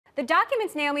The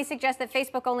documents, Naomi, suggest that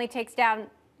Facebook only takes down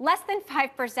less than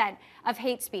 5% of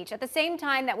hate speech, at the same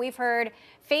time that we've heard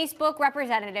Facebook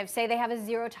representatives say they have a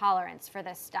zero tolerance for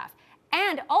this stuff.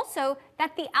 And also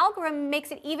that the algorithm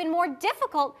makes it even more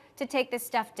difficult to take this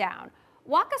stuff down.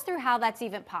 Walk us through how that's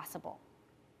even possible.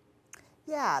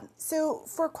 Yeah, so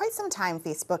for quite some time,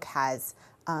 Facebook has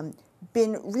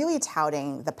been really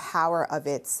touting the power of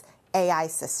its AI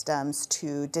systems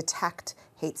to detect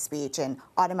hate speech and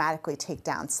automatically take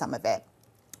down some of it.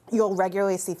 You'll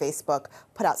regularly see Facebook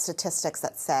put out statistics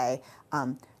that say,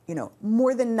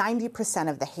 more than 90%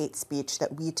 of the hate speech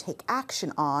that we take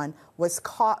action on was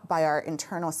caught by our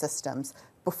internal systems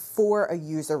before a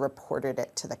user reported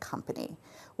it to the company.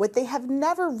 What they have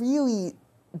never really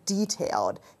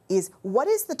detailed is what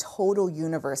is the total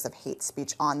universe of hate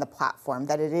speech on the platform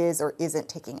that it is or isn't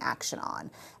taking action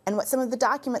on. And what some of the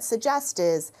documents suggest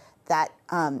is that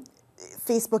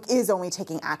Facebook is only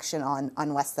taking action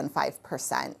on less than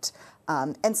 5%.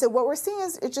 And so what we're seeing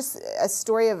is it's just a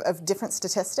story of different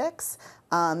statistics,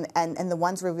 and the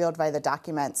ones revealed by the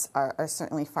documents are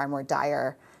certainly far more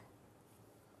dire.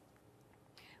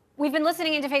 We've been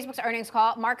listening into Facebook's earnings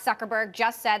call. Mark Zuckerberg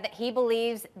just said that he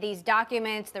believes these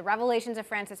documents, the revelations of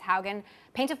Frances Haugen,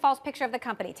 paint a false picture of the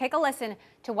company. Take a listen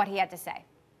to what he had to say.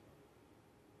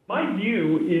 My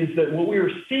view is that what we are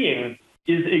seeing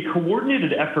is a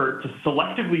coordinated effort to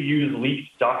selectively use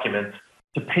leaked documents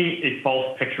to paint a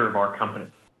false picture of our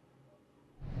company.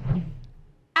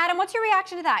 Adam, what's your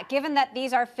reaction to that, given that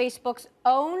these are Facebook's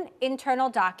own internal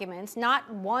documents,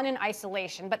 not one in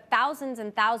isolation, but thousands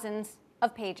and thousands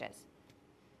of pages?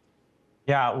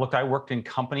 Yeah, look, I worked in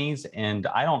companies, and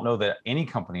I don't know that any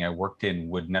company I worked in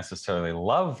would necessarily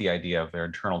love the idea of their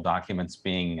internal documents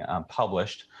being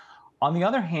published. On the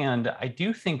other hand, I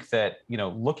do think that,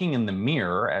 looking in the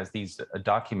mirror, as these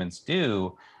documents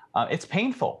do, it's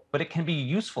painful, but it can be a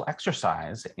useful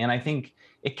exercise. And I think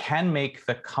it can make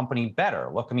the company better.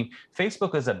 Look, I mean,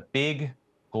 Facebook is a big,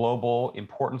 global,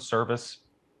 important service.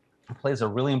 It plays a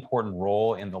really important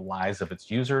role in the lives of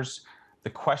its users. The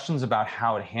questions about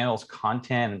how it handles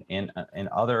content and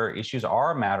other issues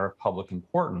are a matter of public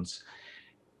importance.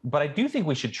 But I do think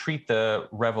we should treat the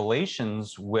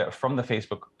revelations from the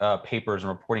Facebook papers and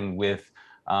reporting with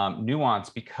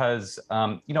nuance, because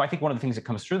I think one of the things that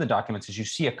comes through the documents is you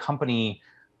see a company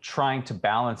trying to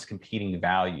balance competing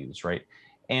values, right?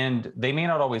 And they may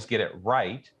not always get it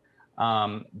right,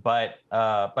 but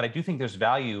I do think there's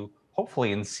value,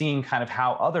 hopefully, in seeing kind of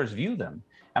how others view them.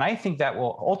 And I think that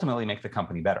will ultimately make the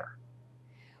company better.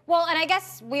 Well, and I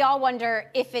guess we all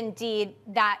wonder if indeed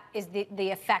that is the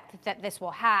effect that this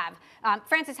will have.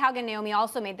 Frances Haugen, Naomi,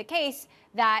 also made the case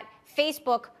that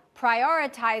Facebook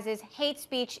prioritizes hate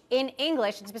speech in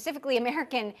English, and specifically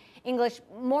American English,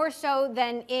 more so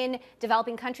than in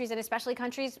developing countries, and especially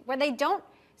countries where they don't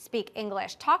speak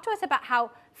English. Talk to us about how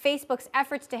Facebook's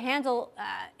efforts to handle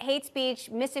hate speech,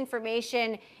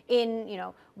 misinformation in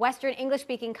Western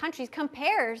English-speaking countries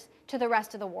compares to the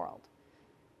rest of the world.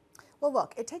 Well,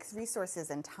 look, it takes resources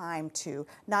and time to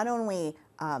not only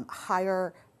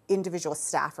hire individual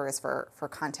staffers for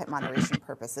content moderation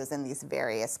purposes in these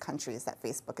various countries that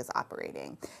Facebook is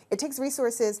operating. It takes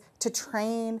resources to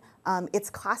train its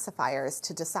classifiers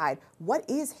to decide what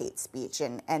is hate speech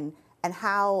and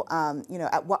how,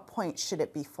 at what point should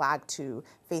it be flagged to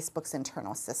Facebook's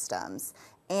internal systems.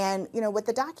 And, what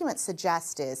the documents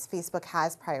suggest is Facebook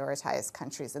has prioritized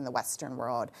countries in the Western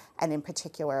world, and in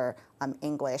particular,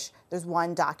 English. There's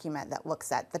one document that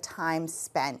looks at the time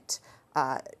spent,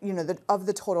 of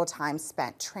the total time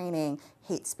spent training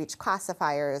hate speech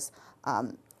classifiers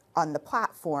on the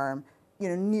platform,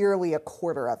 nearly a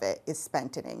quarter of it is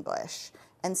spent in English.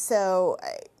 And so,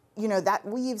 that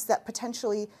leaves that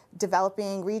potentially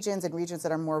developing regions and regions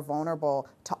that are more vulnerable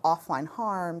to offline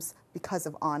harms because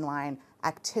of online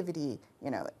activity,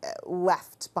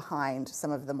 left behind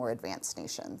some of the more advanced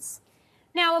nations.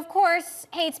 Now, of course,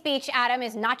 hate speech, Adam,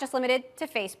 is not just limited to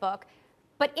Facebook.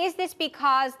 But is this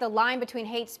because the line between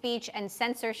hate speech and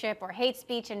censorship, or hate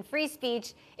speech and free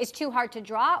speech, is too hard to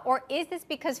draw? Or is this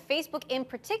because Facebook in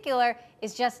particular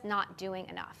is just not doing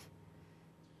enough?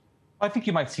 I think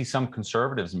you might see some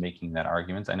conservatives making that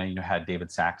argument. I know you had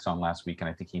David Sachs on last week, and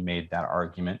I think he made that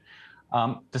argument.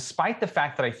 Despite the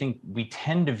fact that I think we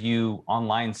tend to view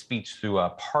online speech through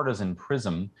a partisan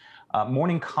prism,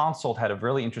 Morning Consult had a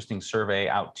really interesting survey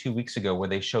out 2 weeks ago where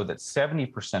they showed that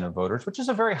 70% of voters, which is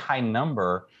a very high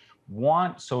number,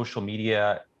 want social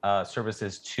media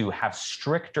services to have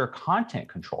stricter content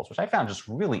controls, which I found just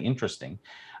really interesting.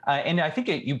 And I think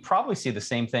you probably see the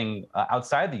same thing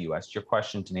outside the U.S. Your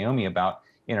question to Naomi about,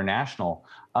 international.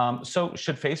 So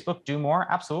should Facebook do more?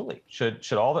 Absolutely.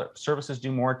 Should all the services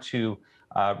do more to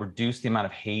reduce the amount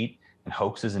of hate and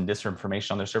hoaxes and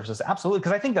disinformation on their services? Absolutely,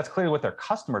 because I think that's clearly what their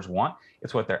customers want.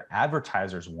 It's what their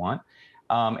advertisers want.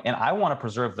 And I want to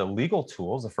preserve the legal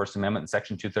tools, the First Amendment and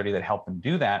Section 230, that help them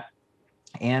do that.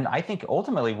 And I think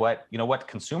ultimately what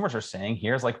consumers are saying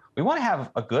here is like, we want to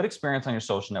have a good experience on your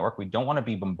social network. We don't want to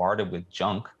be bombarded with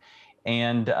junk.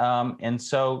 And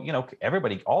so,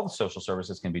 everybody, all the social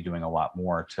services can be doing a lot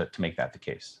more to make that the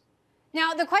case.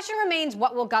 Now, the question remains,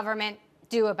 what will government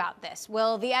do about this?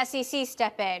 Will the SEC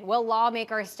step in? Will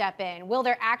lawmakers step in? Will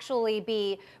there actually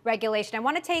be regulation? I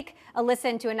want to take a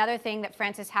listen to another thing that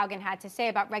Frances Haugen had to say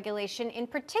about regulation in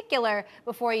particular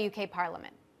before UK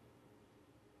Parliament.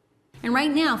 And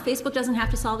right now, Facebook doesn't have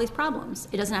to solve these problems.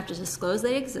 It doesn't have to disclose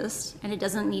they exist, and it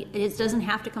doesn't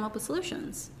have to come up with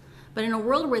solutions. But in a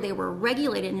world where they were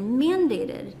regulated and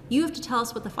mandated, you have to tell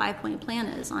us what the 5-point plan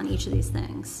is on each of these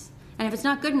things. And if it's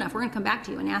not good enough, we're going to come back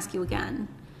to you and ask you again.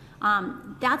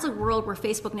 That's a world where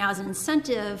Facebook now has an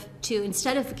incentive to,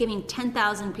 instead of giving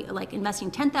 10,000, like investing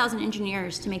 10,000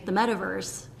 engineers to make the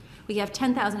metaverse, we have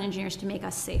 10,000 engineers to make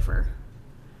us safer.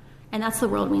 And that's the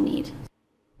world we need.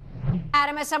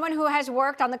 Adam, as someone who has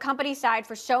worked on the company side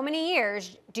for so many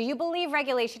years, do you believe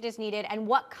regulation is needed, and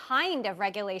what kind of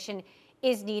regulation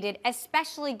is needed,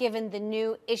 especially given the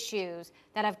new issues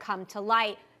that have come to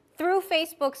light through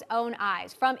Facebook's own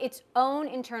eyes, from its own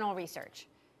internal research?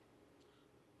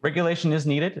 Regulation is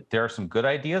needed. There are some good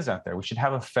ideas out there. We should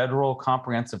have a federal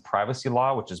comprehensive privacy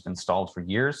law, which has been stalled for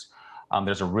years.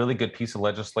 There's a really good piece of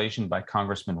legislation by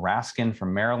Congressman Raskin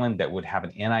from Maryland that would have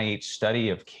an NIH study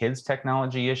of kids'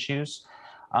 technology issues.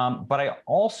 But I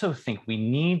also think we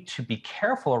need to be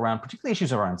careful around particularly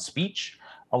issues around speech.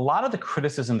 A lot of the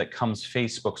criticism that comes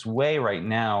Facebook's way right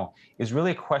now is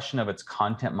really a question of its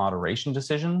content moderation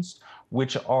decisions,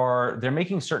 which are, they're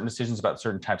making certain decisions about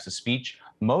certain types of speech.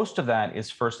 Most of that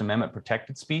is First Amendment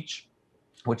protected speech,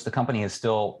 which the company has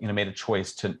still made a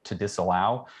choice to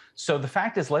disallow. So the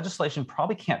fact is, legislation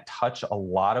probably can't touch a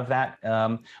lot of that.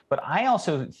 But I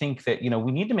also think that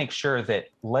we need to make sure that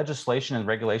legislation and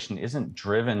regulation isn't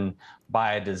driven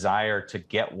by a desire to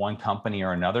get one company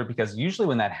or another, because usually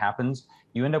when that happens,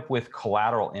 you end up with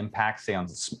collateral impacts, say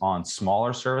on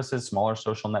smaller services, smaller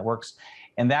social networks,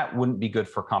 and that wouldn't be good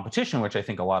for competition, which I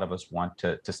think a lot of us want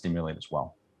to stimulate as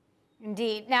well.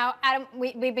 Indeed. Now, Adam,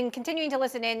 we've been continuing to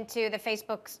listen into the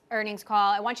Facebook's earnings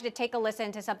call. I want you to take a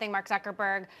listen to something Mark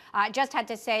Zuckerberg just had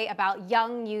to say about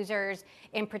young users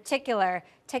in particular.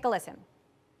 Take a listen.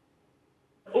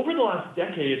 Over the last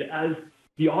decade, as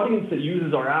the audience that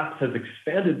uses our apps has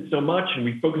expanded so much and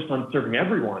we focused on serving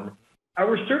everyone,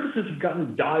 our services have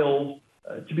gotten dialed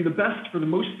to be the best for the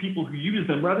most people who use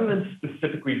them rather than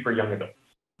specifically for young adults.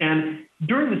 And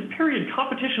during this period,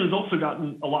 competition has also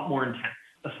gotten a lot more intense,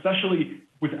 especially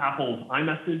with Apple's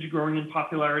iMessage growing in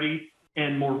popularity,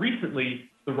 and more recently,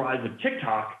 the rise of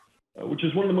TikTok, which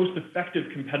is one of the most effective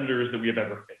competitors that we have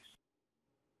ever faced.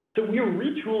 So we are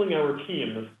retooling our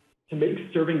teams to make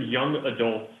serving young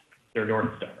adults their North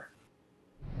Star.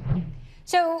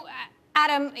 So,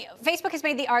 Adam, Facebook has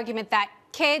made the argument that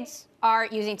kids are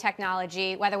using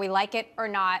technology, whether we like it or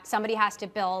not. Somebody has to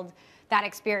build that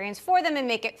experience for them and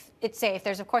make it safe.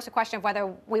 There's, of course, a question of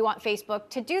whether we want Facebook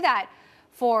to do that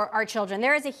for our children.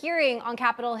 There is a hearing on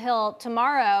Capitol Hill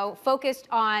tomorrow focused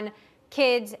on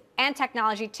kids and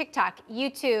technology. TikTok,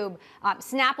 YouTube,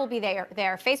 Snap will be there.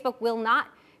 Facebook will not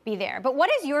be there. But what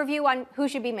is your view on who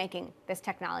should be making this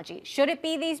technology? Should it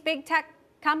be these big tech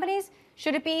companies?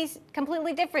 Should it be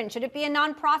completely different? Should it be a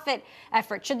nonprofit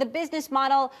effort? Should the business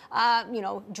model,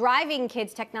 driving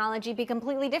kids' technology be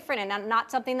completely different and not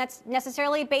something that's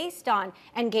necessarily based on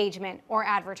engagement or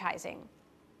advertising?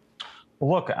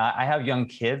 Look, I have young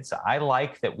kids. I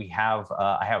like that we have,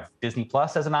 I have Disney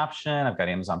Plus as an option. I've got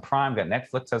Amazon Prime, got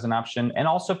Netflix as an option, and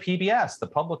also PBS, the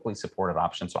publicly supported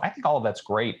option. So I think all of that's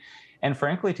great. And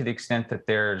frankly, to the extent that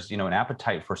there's, an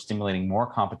appetite for stimulating more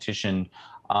competition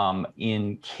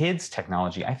in kids'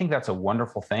 technology, I think that's a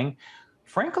wonderful thing.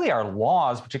 Frankly, our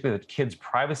laws, particularly the kids'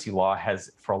 privacy law, has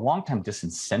for a long time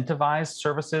disincentivized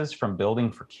services from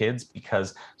building for kids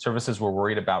because services were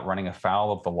worried about running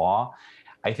afoul of the law.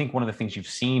 I think one of the things you've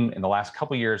seen in the last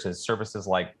couple of years is services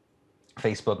like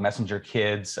Facebook Messenger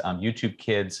Kids, YouTube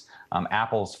Kids,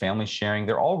 Apple's Family Sharing.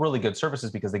 They're all really good services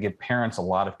because they give parents a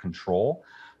lot of control.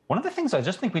 One of the things I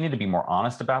just think we need to be more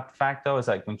honest about the fact, though, is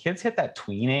like when kids hit that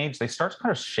tween age, they start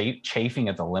kind of chafing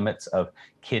at the limits of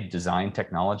kid design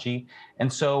technology.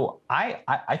 And so I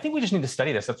think we just need to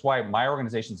study this. That's why my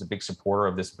organization is a big supporter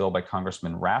of this bill by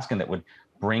Congressman Raskin that would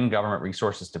bring government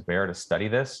resources to bear to study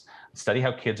this, study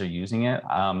how kids are using it.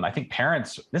 I think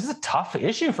parents, this is a tough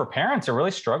issue for parents. They're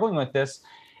really struggling with this.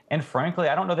 And frankly,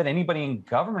 I don't know that anybody in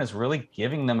government is really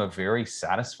giving them a very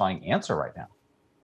satisfying answer right now.